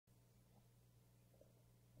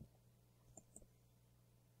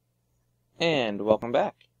And welcome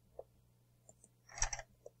back.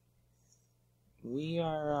 We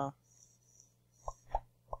are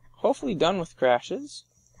hopefully done with crashes.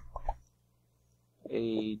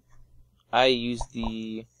 I used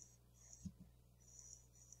the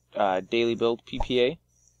daily build PPA,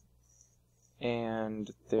 and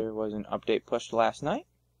there was an update pushed last night.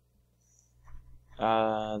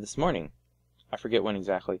 This morning. I forget when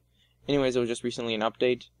exactly. Anyways, it was just recently an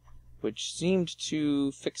update which seemed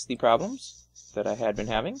to fix the problems that I had been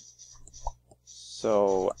having.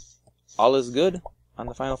 So, all is good on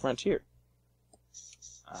the Final Frontier.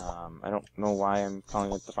 I don't know why I'm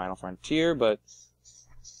calling it the Final Frontier, but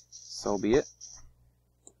so be it.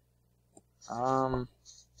 So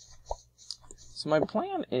my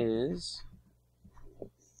plan is,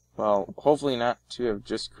 well, hopefully not to have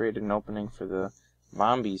just created an opening for the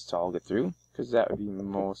zombies to all get through, because that would be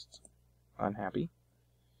most unhappy.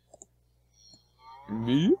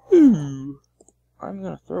 I'm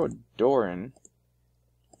gonna throw a door in.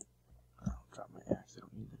 I'll drop my axe, I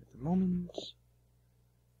don't need that at the moment.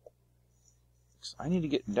 So I need to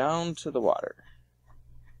get down to the water,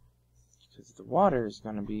 because the water is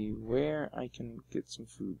gonna be where I can get some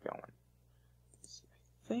food going. So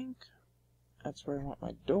I think that's where I want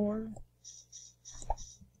my door.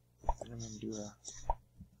 And I'm gonna do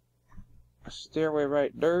a stairway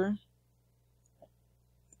right there.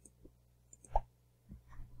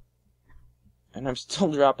 And I'm still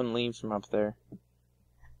dropping leaves from up there.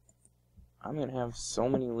 I'm gonna have so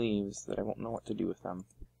many leaves that I won't know what to do with them.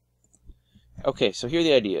 Okay, so here are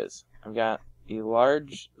the ideas. I've got a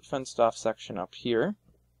large fenced off section up here.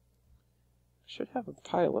 I should have a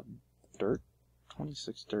pile of dirt.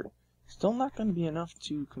 26 dirt. Still not going to be enough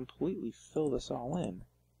to completely fill this all in.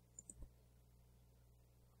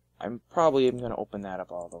 I'm probably going to open that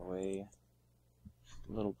up all the way.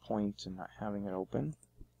 Little point in not having it open.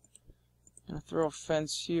 Gonna throw a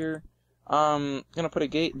fence here. Gonna put a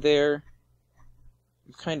gate there.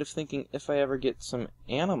 I'm kind of thinking if I ever get some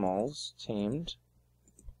animals tamed,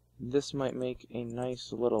 this might make a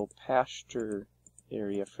nice little pasture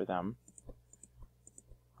area for them.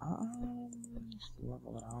 Just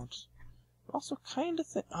level it out. I'm also kind of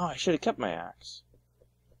oh, I should have kept my axe.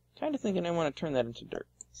 Kind of thinking I want to turn that into dirt.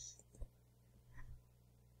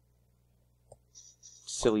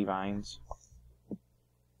 Silly vines.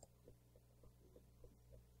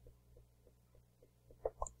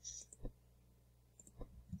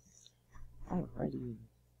 Alrighty.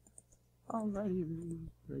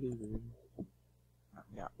 Ready.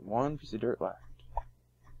 I've got one piece of dirt left.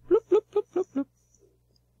 Bloop, bloop, bloop, bloop, bloop.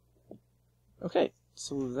 Okay,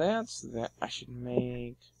 so that's that. I should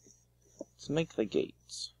make... Let's make the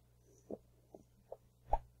gates.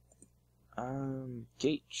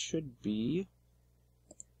 Gate should be...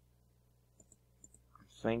 I'm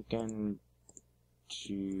thinking...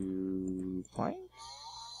 2 planks?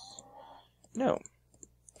 No.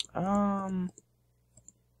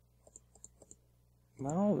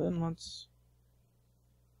 Well, then let's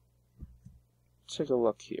take a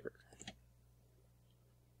look here.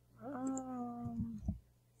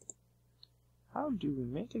 How do we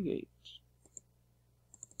make a gate?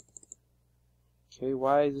 Okay,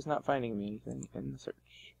 why is this not finding me anything in the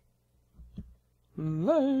search?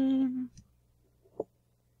 Lame.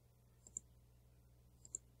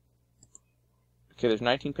 Okay, there's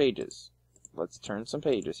 19 pages. Let's turn some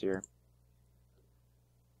pages here.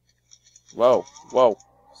 Whoa, whoa.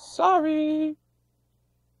 Sorry.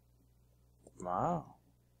 Wow.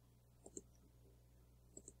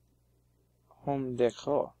 Home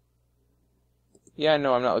decor. Yeah,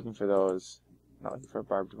 no, I'm not looking for those. Not looking for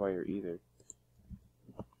barbed wire either.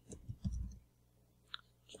 Let's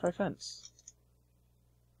try fence.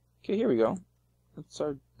 Okay, here we go. That's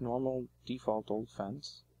our normal default old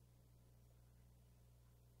fence.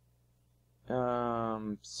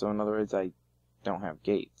 So in other words, I don't have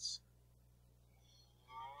gates.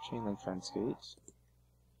 Chain link fence gates.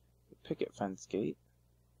 Picket fence gate.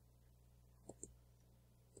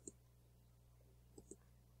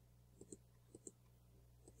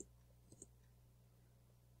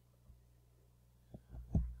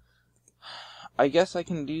 I guess I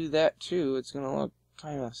can do that too. It's gonna look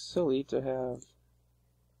kind of silly to have...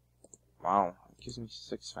 Wow, it gives me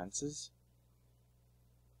 6 fences.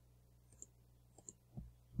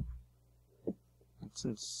 It's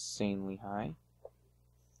insanely high.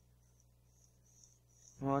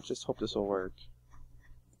 Well, let's just hope this will work.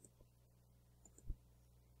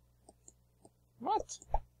 What?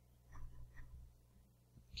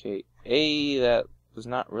 Okay, that does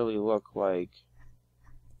not really look like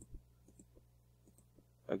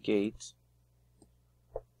a gate.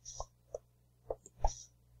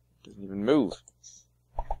 Doesn't even move.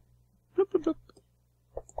 Bloop, bloop, bloop.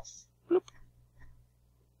 Bloop.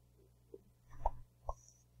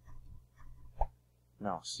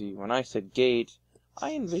 Now, see, when I said gate,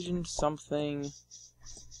 I envisioned something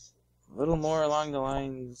a little more along the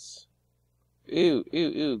lines... Ew, ew,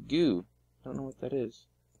 ew, goo. I don't know what that is.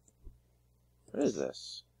 What is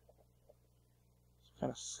this? Some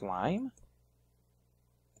kind of slime?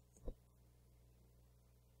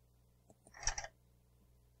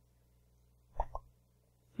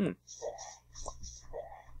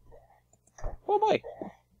 Oh boy!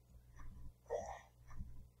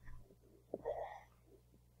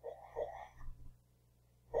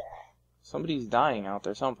 Somebody's dying out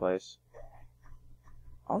there someplace.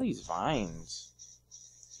 All these vines.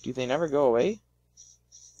 Do they never go away?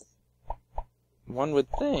 One would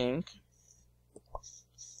think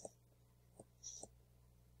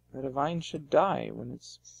that a vine should die when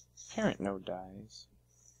its parent node dies.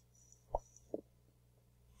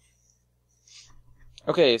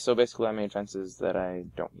 Okay, so basically I made fences that I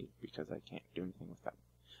don't need because I can't do anything with them.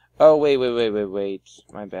 Oh, wait.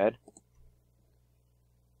 My bad.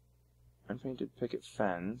 Unpainted picket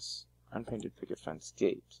fence. Unpainted picket fence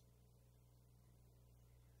gate.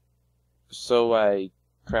 So I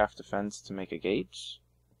craft a fence to make a gate?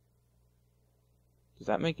 Does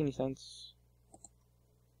that make any sense?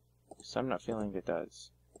 Because I'm not feeling it does.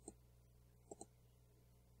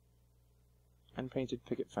 Unpainted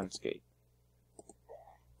picket fence gate.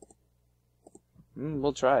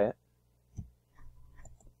 We'll try it.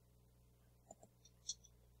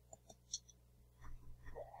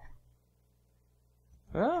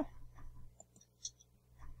 Huh?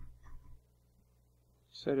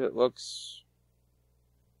 Said it looks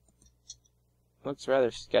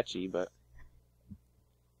rather sketchy, but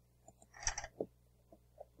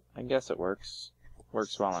I guess it works.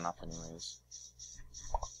 Works well enough anyways.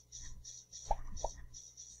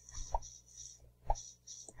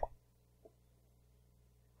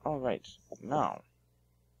 Alright, now,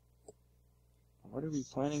 what are we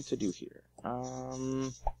planning to do here?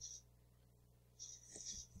 Oh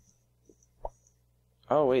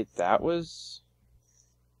wait, that was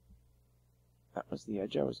the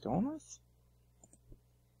edge I was going with?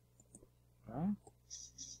 Well,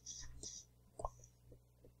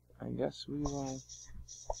 I guess we will...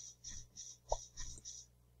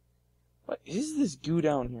 What is this goo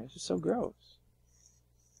down here? This is so gross.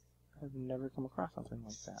 I've never come across something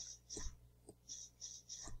like that.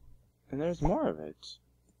 And there's more of it.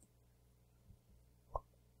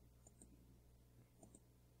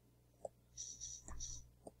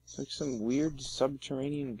 It's like some weird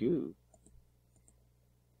subterranean goo.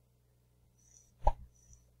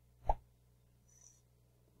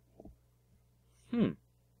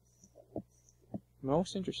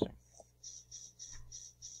 Most interesting.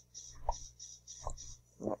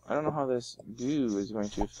 Well, I don't know how this goo is going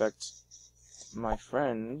to affect my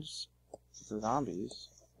friends, the zombies.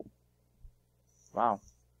 Wow.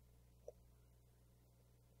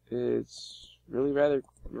 It's really rather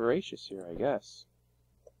voracious here, I guess.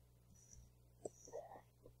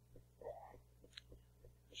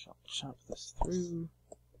 Shall chop this through.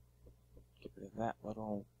 Get rid of that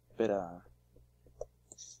little bit of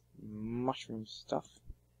mushroom stuff.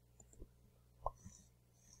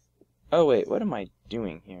 Oh wait, what am I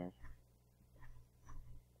doing here?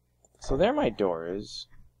 So there my door is.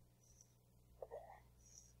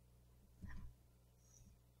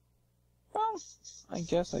 Well, I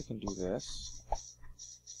guess I can do this.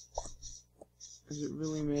 Because it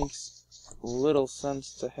really makes little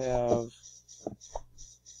sense to have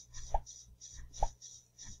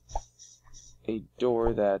a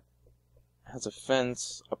door that has a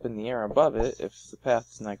fence up in the air above it. If the path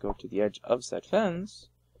does not go to the edge of said fence,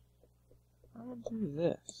 I'll do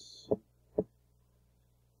this. Okay,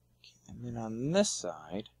 and then on this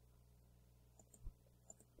side,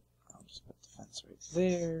 I'll just put the fence right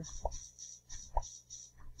there.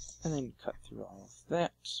 And then cut through all of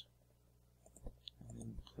that. And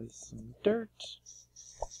then place some dirt.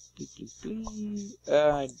 Bleep, bleep,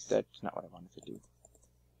 bleep. That's not what I wanted to do.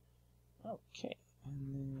 Okay,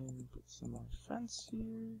 and then put some more fence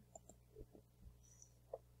here.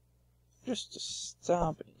 Just to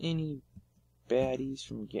stop any baddies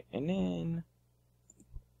from getting in.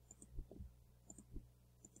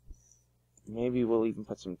 Maybe we'll even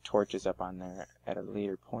put some torches up on there at a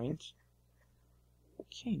later point.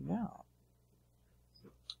 Okay, now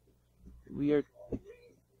we are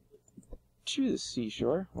to the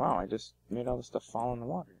seashore. Wow, I just made all this stuff fall in the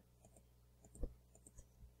water.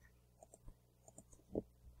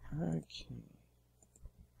 Okay.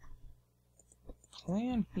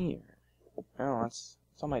 Plan here. Oh, let's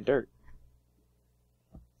It's all my dirt.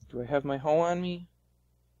 Do I have my hoe on me?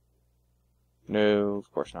 No,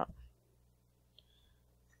 of course not.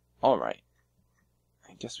 Alright.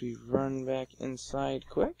 I guess we run back inside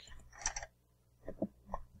quick.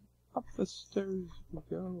 Up the stairs we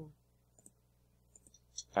go.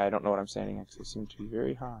 I don't know what I'm saying because they seem to be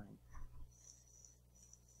very high.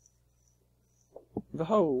 The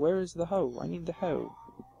hoe, where is the hoe? I need the hoe.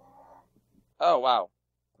 Oh wow.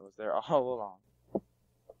 It was there all along.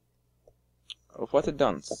 Oh, what a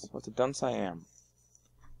dunce. What a dunce I am.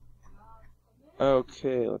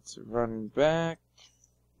 Okay, let's run back.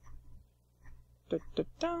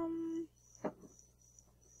 Da-da-dum.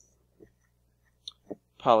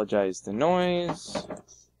 Apologize the noise.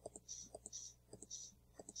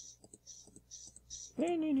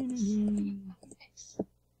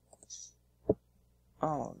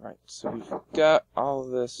 Alright, so we've got all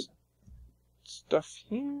this stuff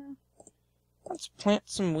here. Let's plant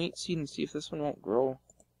some wheat seed and see if this one won't grow.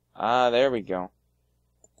 Ah, there we go.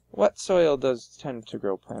 Wet soil does tend to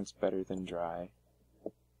grow plants better than dry.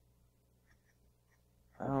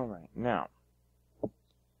 Alright, now,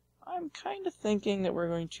 I'm kind of thinking that we're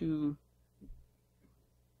going to,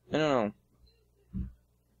 I don't know,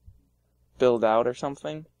 build out or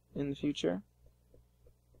something in the future.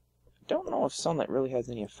 I don't know if sunlight really has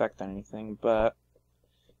any effect on anything, but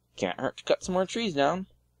can't hurt to cut some more trees down.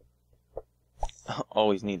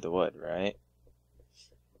 Always need the wood, right?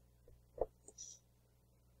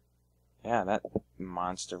 Yeah, that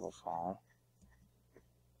monster will fall.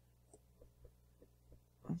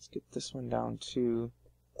 Let's get this one down too.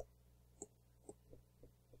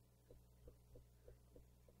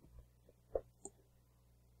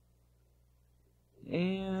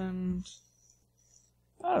 And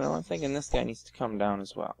I don't know, I'm thinking this guy needs to come down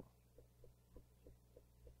as well.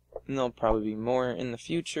 And there'll probably be more in the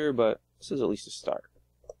future, but this is at least a start.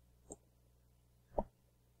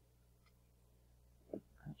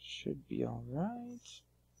 That should be alright.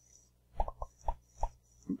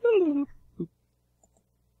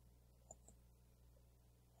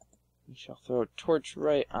 We shall throw a torch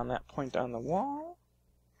right on that point on the wall.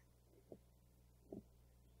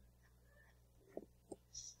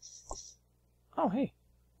 Oh, hey.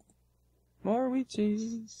 More wheat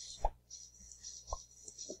seeds.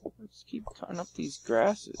 Let's keep cutting up these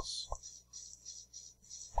grasses.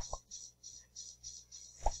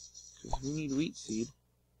 Because we need wheat seed.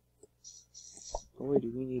 Boy,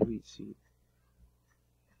 do we need wheat seed.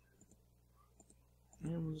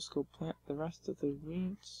 And we'll just go plant the rest of the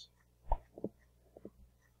wheats.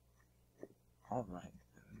 Alright,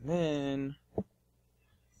 and then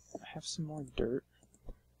I have some more dirt.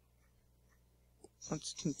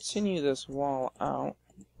 Let's continue this wall out.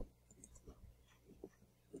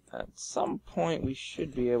 At some point we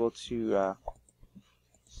should be able to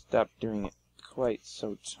stop doing it quite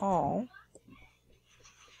so tall.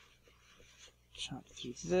 Chop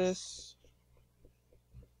through this.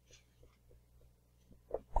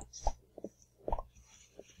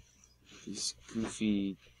 These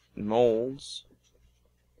goofy molds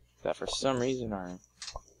that for some reason are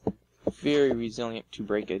very resilient to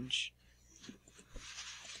breakage.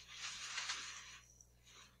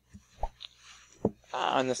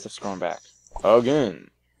 Ah, and this stuff's going back.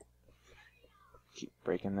 Again. Keep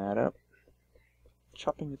breaking that up.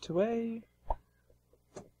 Chopping it away.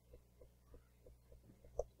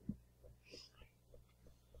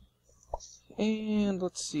 And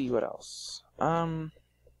let's see what else.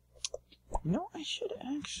 No, I should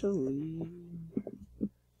actually...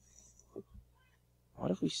 What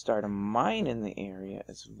if we start a mine in the area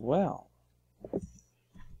as well?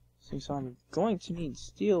 So I'm going to need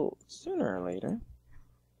steel sooner or later.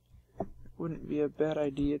 It wouldn't be a bad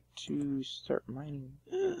idea to start mining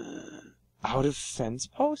out of fence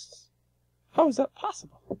posts? How is that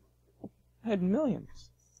possible? I had millions.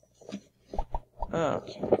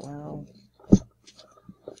 Okay, well...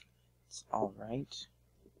 It's alright.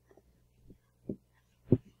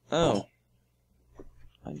 Oh.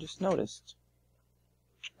 I just noticed.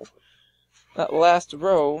 That last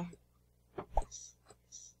row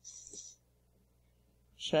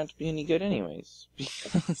shan't be any good anyways,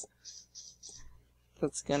 because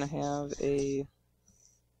that's gonna have a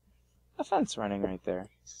fence running right there.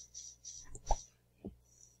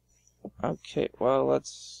 Okay, well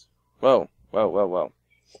let's... Whoa.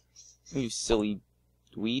 You silly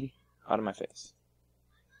weed. Out of my face.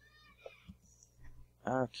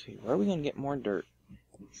 Okay, where are we gonna get more dirt?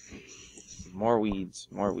 More weeds.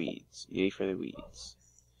 Yay for the weeds.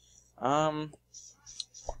 I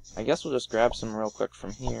guess we'll just grab some real quick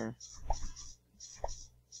from here.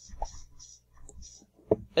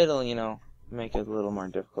 It'll, you know, make it a little more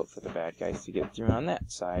difficult for the bad guys to get through on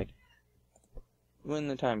that side when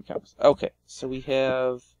the time comes. Okay, so we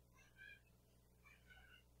have...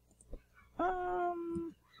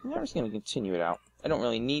 I'm just going to continue it out. I don't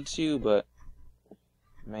really need to, but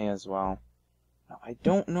may as well. Now, I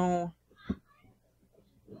don't know...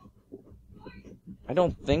 I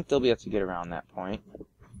don't think they'll be able to get around that point.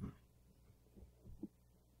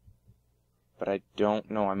 But I don't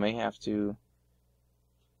know. I may have to...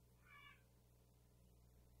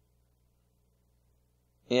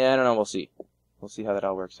 Yeah, I don't know. We'll see. We'll see how that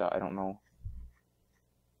all works out. I don't know.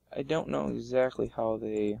 I don't know exactly how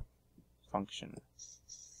they function.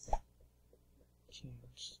 Okay,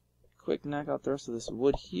 just quick knock out the rest of this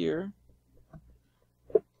wood here.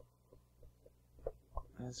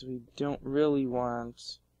 As we don't really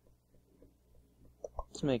want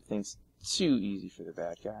to make things too easy for the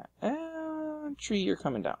bad guy. Tree, you're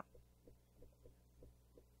coming down.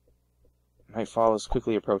 Nightfall is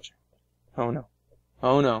quickly approaching. Oh no.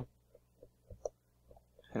 Oh no.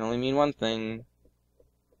 I can only mean one thing.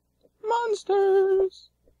 Monsters!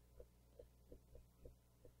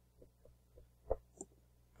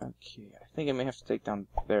 Okay, I think I may have to take down...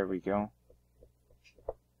 There we go.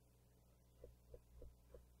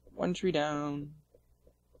 One tree down.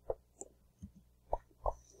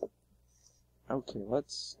 Okay,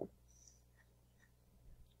 let's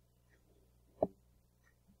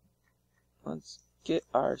get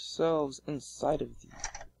ourselves inside of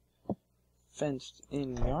the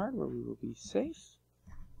fenced-in yard where we will be safe.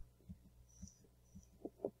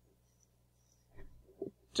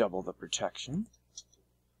 Double the protection.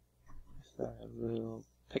 With that little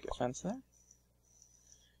picket fence there.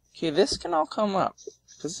 Okay, this can all come up,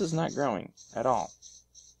 because this is not growing at all.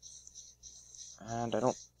 And I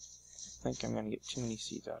don't think I'm going to get too many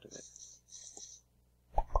seeds out of it.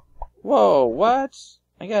 Whoa, what?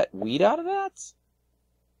 I got wheat out of that?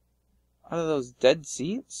 Out of those dead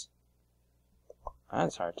seeds?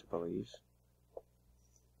 That's hard to believe.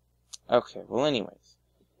 Okay, well anyways,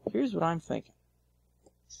 here's what I'm thinking.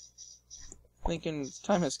 Thinking the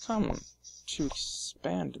time has come to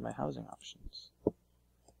expand my housing options.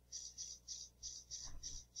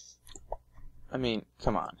 I mean,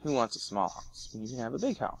 come on, who wants a small house when you can have a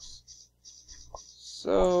big house?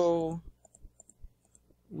 So,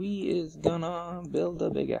 we is gonna build a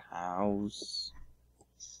bigger house.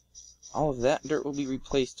 All of that dirt will be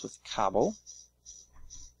replaced with cobble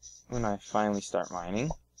when I finally start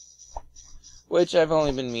mining, which I've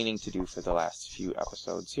only been meaning to do for the last few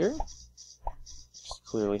episodes here. Just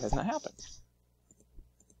clearly has not happened.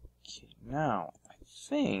 Okay, now, I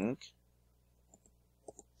think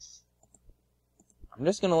I'm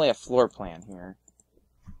just going to lay a floor plan here,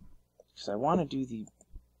 because I want to do the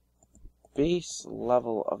base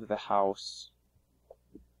level of the house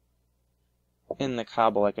in the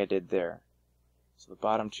cobble like I did there. So the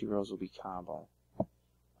bottom two rows will be cobble.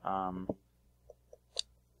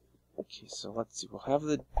 Okay, so let's see. We'll have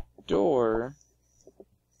the door.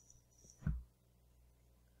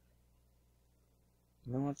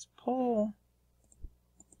 Now let's pull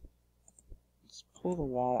the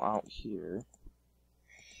wall out here.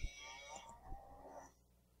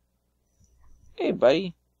 Hey,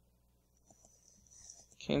 buddy.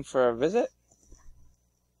 Came for a visit?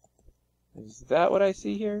 Is that what I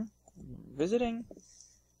see here? Visiting?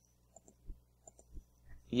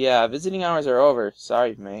 Yeah, visiting hours are over.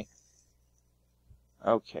 Sorry, mate.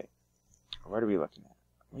 Okay. What are we looking at?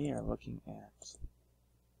 We are looking at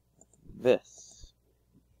this.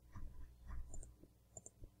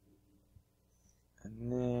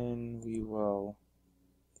 And then we will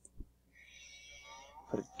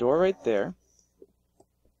put a door right there.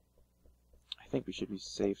 I think we should be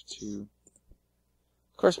safe to...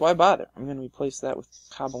 Of course, why bother? I'm going to replace that with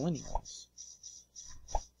cobble anyways.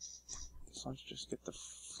 So let's just get the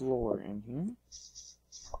floor in here.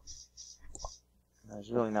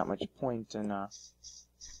 There's really not much point in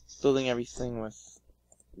building everything with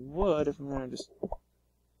wood if I'm going to just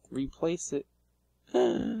replace it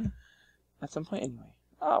at some point anyway.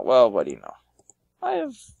 Oh, well, what do you know? I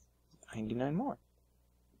have 99 more.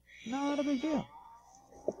 Not a big deal.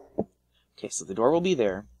 Okay, so the door will be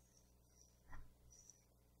there.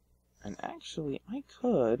 And actually, I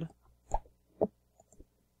could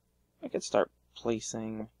start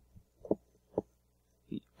placing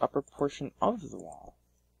the upper portion of the wall.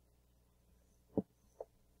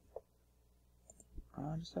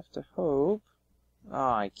 I just have to hope.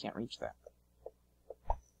 Oh, I can't reach that.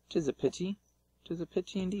 'Tis a pity. 'Tis a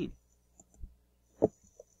pity indeed.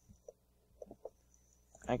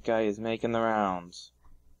 That guy is making the rounds.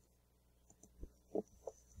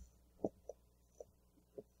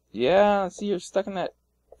 Yeah, see, you're stuck in that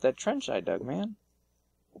trench I dug, man.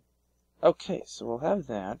 Okay, so we'll have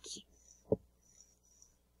that.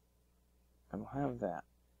 And we'll have that.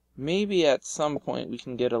 Maybe at some point we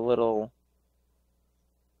can get a little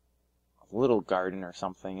garden or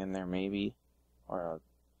something in there, maybe. Or a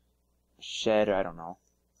shed, I don't know.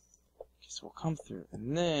 Okay, so we'll come through.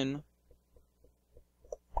 And then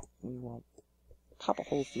we will pop a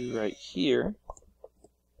hole through right here.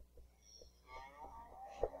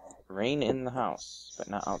 Rain in the house, but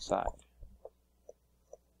not outside.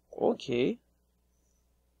 Okay.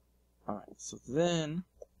 Alright, so then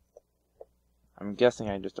I'm guessing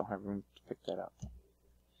I just don't have room to pick that up.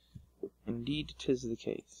 Indeed, 'tis the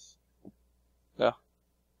case. I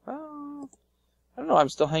don't know, I'm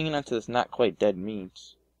still hanging on to this not quite dead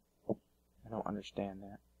meat. I don't understand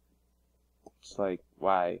that. It's like,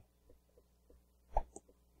 why?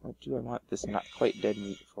 What do I want this not quite dead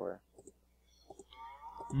meat for?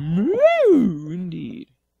 Moo! Indeed.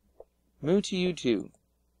 Moo to you too.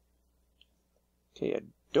 Okay, a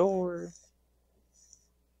door.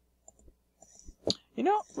 You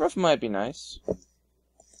know, roof might be nice.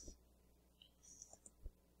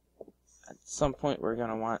 At some point we're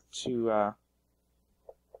gonna want to,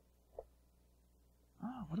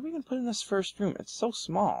 what are we gonna put in this first room? It's so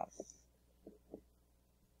small.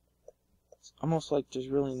 It's almost like there's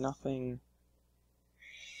really nothing...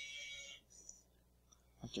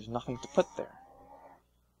 Like there's nothing to put there.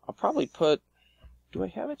 I'll probably put... Do I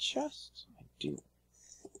have a chest? I do.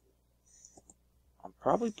 I'll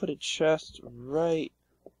probably put a chest right...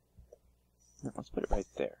 No, let's put it right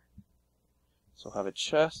there. So we'll have a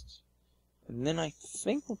chest. And then I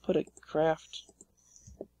think we'll put a craft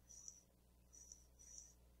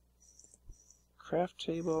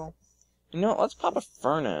table. You know, let's pop a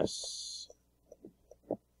furnace.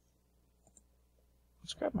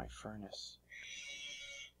 Let's grab my furnace.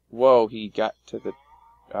 Whoa, he got to the...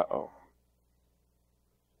 Uh-oh.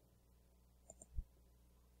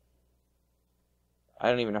 I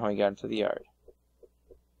don't even know how he got into the yard.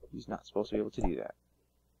 He's not supposed to be able to do that.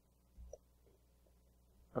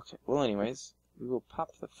 Okay, well anyways, we will pop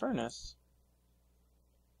the furnace.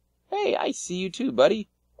 Hey, I see you too, buddy.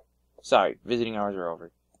 Sorry, visiting hours are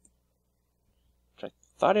over. Which I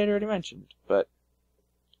thought I'd already mentioned, but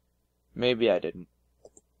maybe I didn't.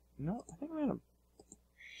 No, I think I'm gonna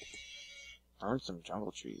burn some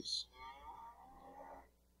jungle trees.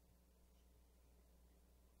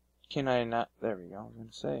 Can I not? There we go, I was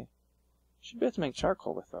gonna say. Should be able to make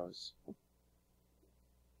charcoal with those.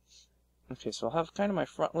 Okay, so I'll have kind of my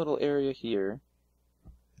front little area here.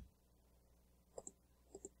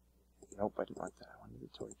 Nope, I didn't want that. I wanted the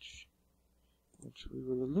torch. Which we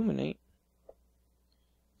will illuminate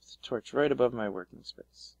with the torch right above my working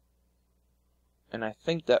space. And I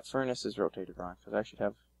think that furnace is rotated wrong, because I should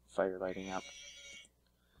have fire lighting up.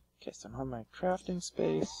 Okay, so I have my crafting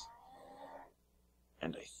space.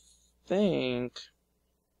 And I think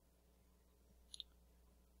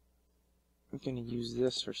I'm going to use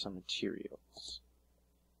this for some materials.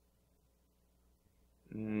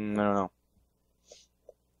 I don't know.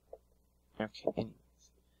 Okay, anyways.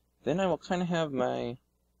 Then I will kind of have my...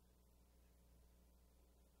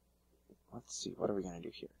 Let's see, what are we going to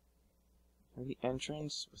do here? The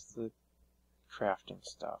entrance with the crafting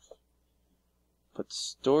stuff. Put the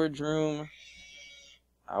storage room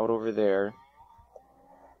out over there.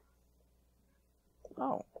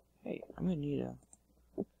 Oh, hey, I'm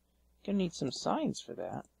gonna need some signs for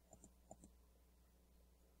that.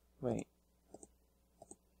 Wait.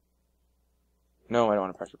 No, I don't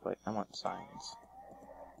want a pressure plate. I want signs.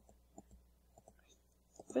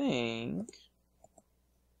 I think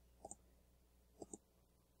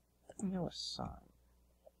I know a sign.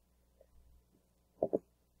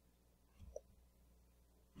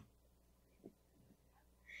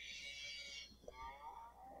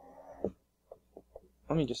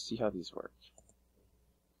 Let me just see how these work.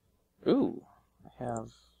 Ooh, I have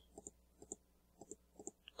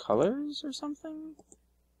colors or something?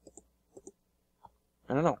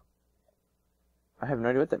 I don't know. I have no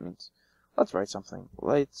idea what that means. Let's write something.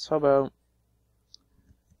 Lights, how about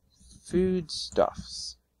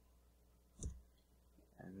foodstuffs?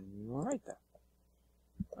 And then you will write that.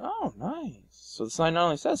 Oh, nice. So the sign not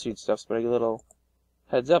only says foodstuffs, but I get a little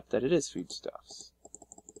heads up that it is foodstuffs.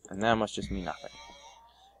 And that must just mean nothing.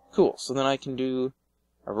 Cool, so then I can do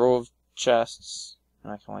a row of chests,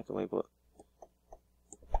 and I can label it.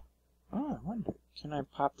 Oh, I wonder, can I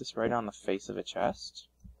pop this right on the face of a chest?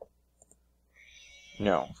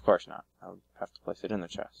 No, of course not. I would have to place it in the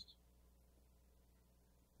chest.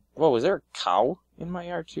 Whoa, is there a cow in my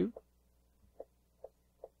yard too?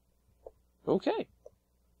 Okay.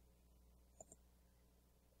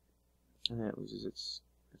 And then it loses its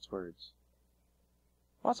words.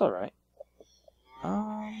 Well, that's alright.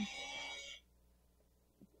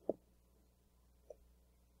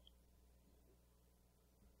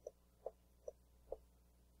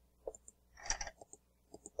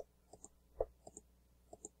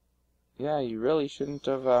 Yeah, you really shouldn't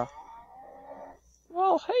have,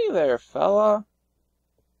 Well, hey there, fella.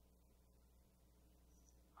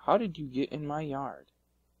 How did you get in my yard?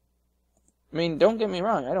 I mean, don't get me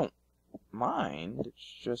wrong, I don't mind.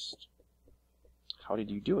 It's just, how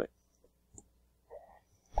did you do it?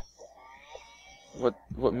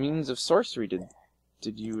 What means of sorcery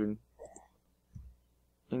did you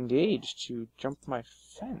engage to jump my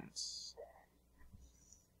fence?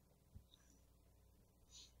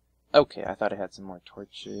 Okay, I thought I had some more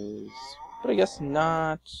torches, but I guess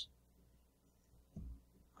not.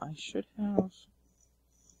 I should have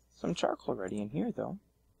some charcoal ready in here, though.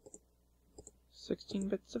 16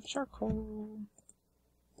 bits of charcoal,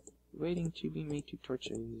 waiting to be made to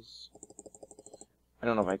torches. I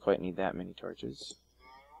don't know if I quite need that many torches.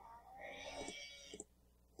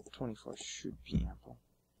 24 should be ample.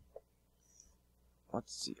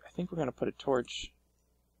 Let's see, I think we're going to put a torch,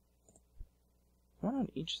 one on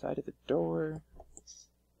each side of the door.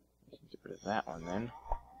 We can get rid of that one then.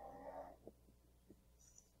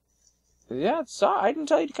 Yeah, I didn't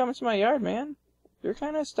tell you to come into my yard, man. You're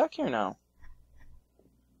kind of stuck here now.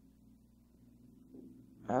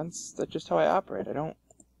 That's just how I operate. I don't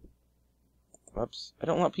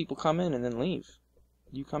let people come in and then leave.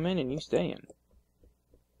 You come in and you stay in.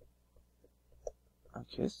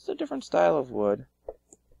 Okay, this is a different style of wood.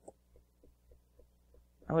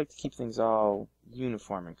 I like to keep things all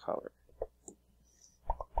uniform in color.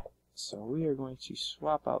 So we are going to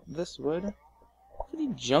swap out this wood for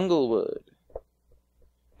the jungle wood.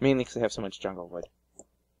 Mainly because I have so much jungle wood.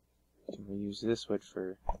 I can reuse this wood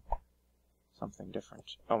for something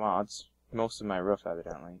different. Oh wow, it's most of my roof,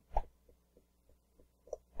 evidently.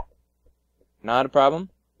 Not a problem.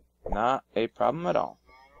 Not a problem at all.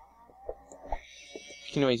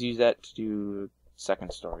 You can always use that to do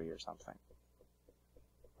second story or something.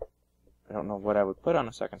 I don't know what I would put on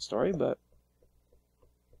a second story, but...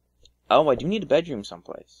 Oh, I do need a bedroom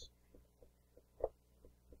someplace.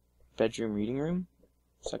 Bedroom reading room?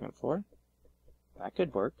 Second floor? That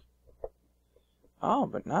could work. Oh,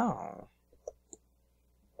 but no.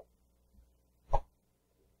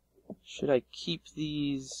 Should I keep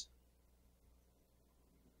these...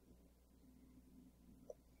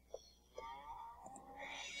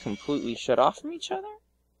 completely shut off from each other?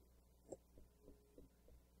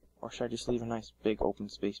 Or should I just leave a nice big open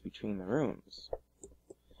space between the rooms?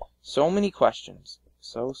 So many questions.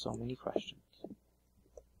 So many questions.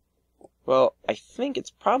 Well, I think it's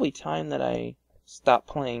probably time that I stop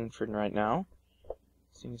playing for right now.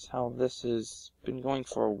 Seeing as how this has been going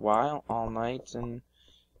for a while, all night, and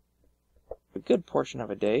a good portion of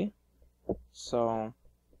a day. So,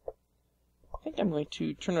 I think I'm going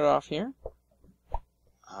to turn it off here.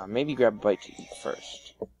 Maybe grab a bite to eat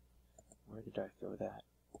first. Where did I throw that?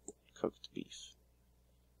 Cooked beef.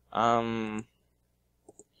 I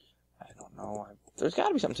don't know. There's got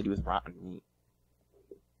to be something to do with rotten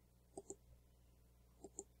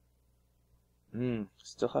meat.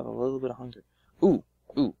 Still have a little bit of hunger. Ooh,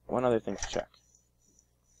 one other thing to check.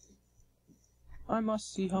 I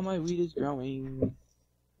must see how my wheat is growing.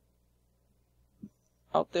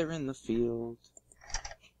 Out there in the field.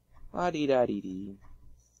 La-dee-da-dee-dee.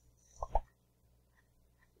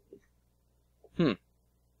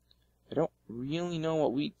 I don't really know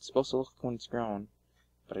what wheat's supposed to look like when it's grown,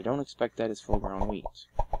 but I don't expect that as full-grown wheat.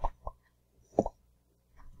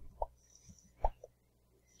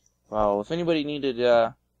 Well, if anybody needed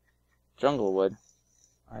jungle wood,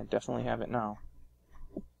 I definitely have it now.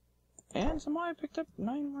 And somehow I picked up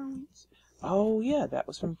 9 more wheats. Oh yeah, that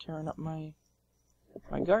was from tearing up my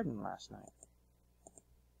garden last night.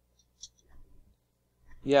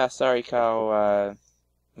 Yeah, sorry cow,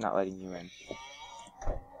 not letting you in.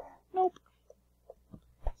 Nope.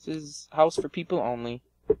 This is house for people only.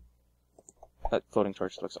 That floating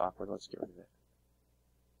torch looks awkward. Let's get rid of it.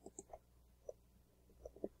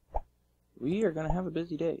 We are gonna have a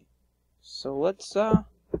busy day. So let's stop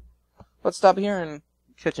here and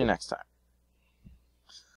catch you next time.